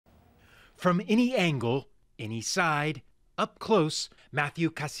From any angle, any side, up close,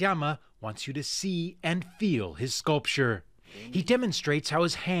 Matthieu Kasiama wants you to see and feel his sculpture. He demonstrates how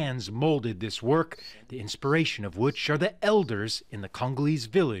his hands molded this work, the inspiration of which are the elders in the Congolese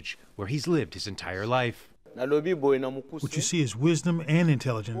village where he's lived his entire life. What you see is wisdom and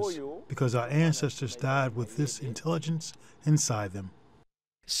intelligence, because our ancestors died with this intelligence inside them.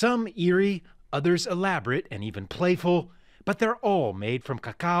 Some eerie, others elaborate and even playful, but they're all made from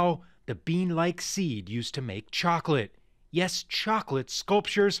cacao, the bean-like seed used to make chocolate. Yes, chocolate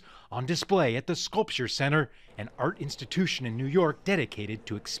sculptures on display at the Sculpture Center, an art institution in New York dedicated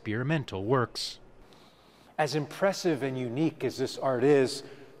to experimental works. As impressive and unique as this art is,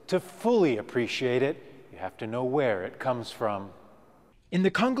 to fully appreciate it, you have to know where it comes from. In the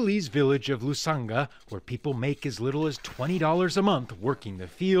Congolese village of Lusanga, where people make as little as $20 a month working the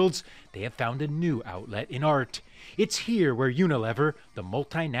fields, they have found a new outlet in art. It's here where Unilever, the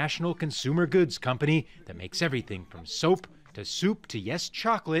multinational consumer goods company that makes everything from soap to soup to, yes,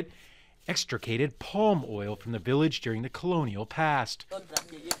 chocolate, extricated palm oil from the village during the colonial past.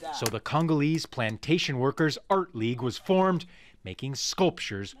 So the Congolese Plantation Workers Art League was formed, making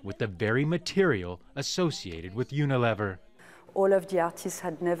sculptures with the very material associated with Unilever. All of the artists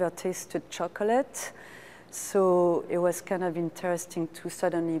had never tasted chocolate, so it was kind of interesting to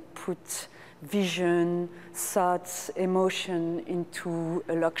suddenly put vision, thoughts, emotion into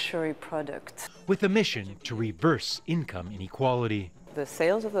a luxury product. With a mission to reverse income inequality. The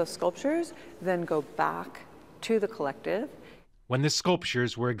sales of those sculptures then go back to the collective. When the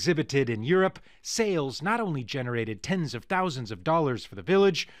sculptures were exhibited in Europe, sales not only generated tens of thousands of dollars for the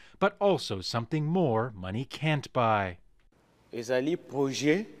village, but also something more money can't buy. This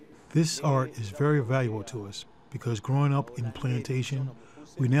art is very valuable to us because growing up in plantation,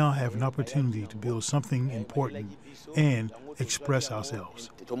 we now have an opportunity to build something important and express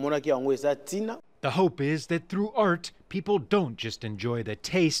ourselves. The hope is that through art, people don't just enjoy the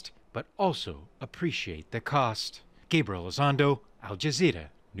taste, but also appreciate the cost. Gabriel Elizondo, Al Jazeera,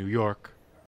 New York.